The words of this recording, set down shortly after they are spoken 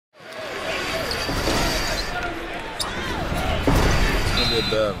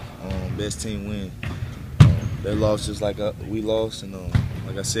battle. Best team win. They lost just like we lost, and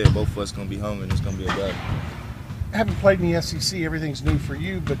like I said, both of us gonna be hungry, and it's gonna be a battle. Haven't played in the SEC. Everything's new for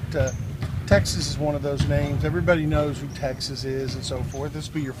you, but Texas is one of those names. Everybody knows who Texas is and so forth. This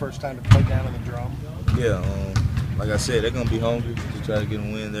will be your first time to play down in the Drum. Yeah, like I said, they're gonna be hungry to try to get a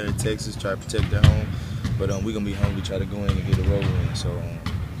win there in Texas, try to protect their home. But we're gonna be hungry, try to go in and get a road win. So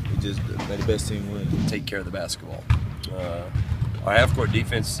we just let the best team win. Take care of the basketball. Our half-court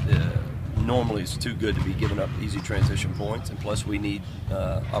defense normally is too good to be giving up easy transition points, and plus we need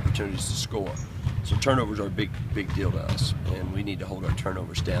opportunities to score. So turnovers are a big deal to us, and we need to hold our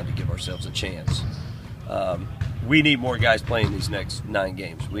turnovers down to give ourselves a chance. We need more guys playing these next 9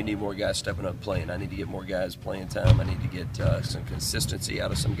 games. We need more guys stepping up playing. I need to get more guys playing time. I need to get some consistency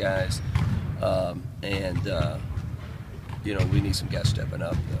out of some guys. You know, we need some guys stepping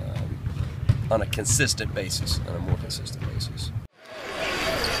up on a consistent basis, on a more consistent basis.